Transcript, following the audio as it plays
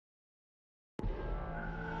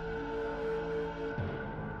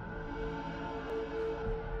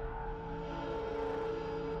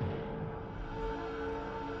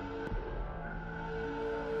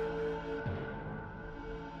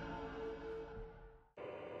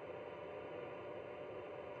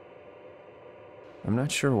I'm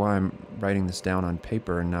not sure why I'm writing this down on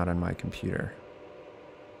paper and not on my computer.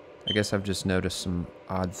 I guess I've just noticed some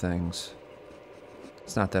odd things.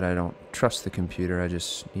 It's not that I don't trust the computer, I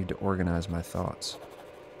just need to organize my thoughts.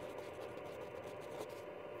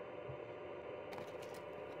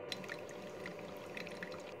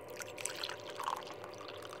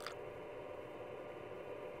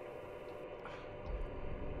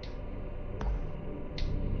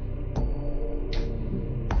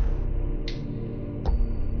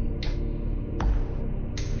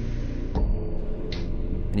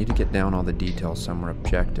 I need to get down all the details somewhere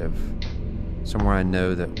objective, somewhere I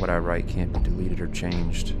know that what I write can't be deleted or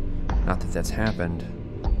changed. Not that that's happened,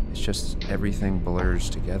 it's just everything blurs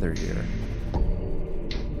together here.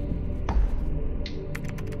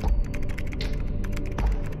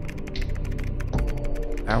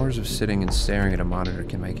 Hours of sitting and staring at a monitor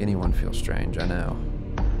can make anyone feel strange, I know,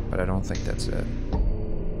 but I don't think that's it.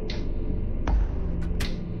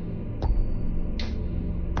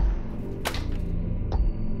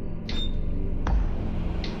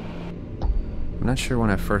 I'm not sure when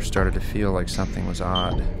I first started to feel like something was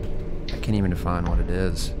odd. I can't even define what it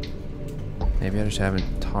is. Maybe I just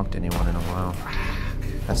haven't talked to anyone in a while.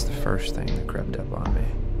 That's the first thing that crept up on me.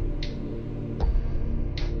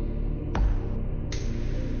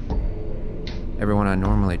 Everyone I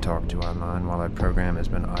normally talk to online while I program has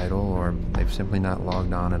been idle, or they've simply not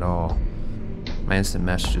logged on at all. My instant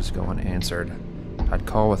messages go unanswered. I'd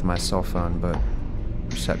call with my cell phone, but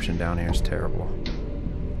reception down here is terrible.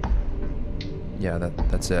 Yeah,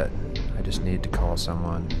 that's it. I just need to call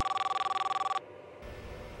someone.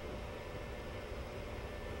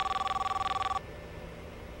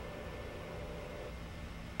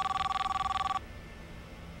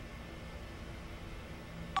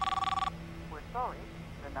 We're sorry,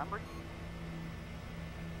 the number...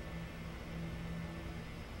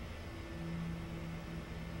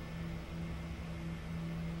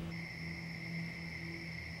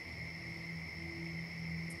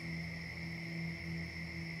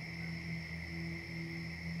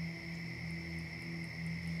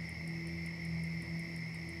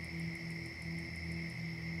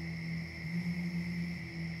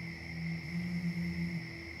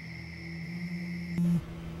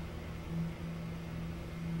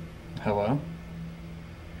 Hello?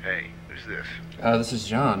 Hey, who's this? This is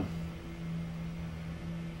John.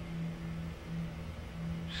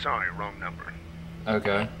 Sorry, wrong number.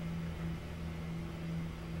 Okay.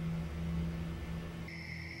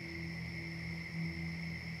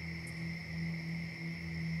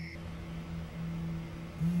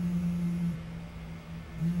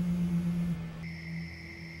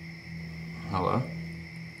 Hello?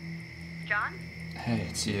 John? Hey,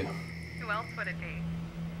 it's you. Who else would it be?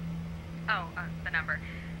 Oh, the number.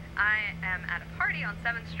 I am at a party on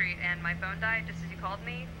 7th Street and my phone died just as you called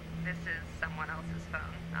me. This is someone else's phone,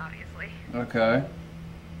 obviously. Okay.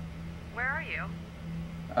 Where are you?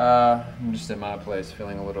 I'm just at my place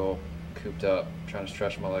feeling a little cooped up, trying to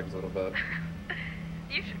stretch my legs a little bit.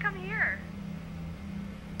 You should come here.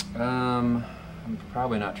 I'm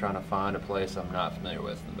probably not trying to find a place I'm not familiar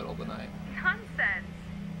with in the middle of the night. Nonsense.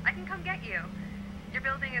 I can come get you. Your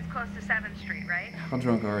building is close to 7th Street, right? How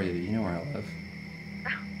drunk are you? You know where I live.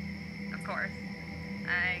 Of course.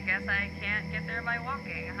 I guess I can't get there by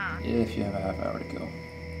walking, huh? If you have a half hour to go.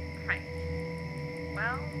 Right.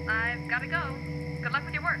 Well, I've gotta go. Good luck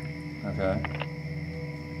with your work. Okay.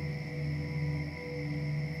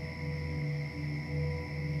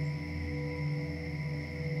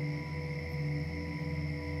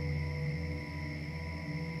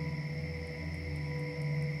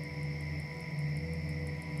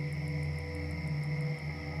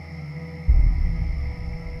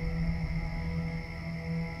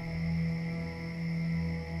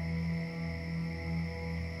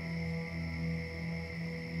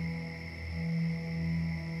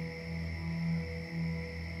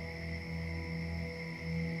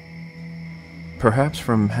 Perhaps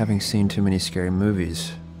from having seen too many scary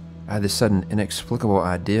movies, I had this sudden inexplicable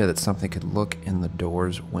idea that something could look in the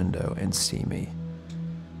door's window and see me.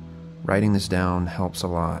 Writing this down helps a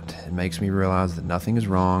lot. It makes me realize that nothing is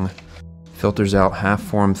wrong, filters out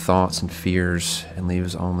half-formed thoughts and fears, and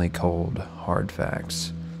leaves only cold, hard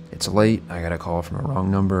facts. It's late, I got a call from a wrong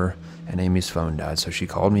number, and Amy's phone died, so she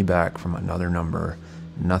called me back from another number.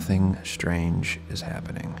 Nothing strange is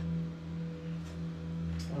happening.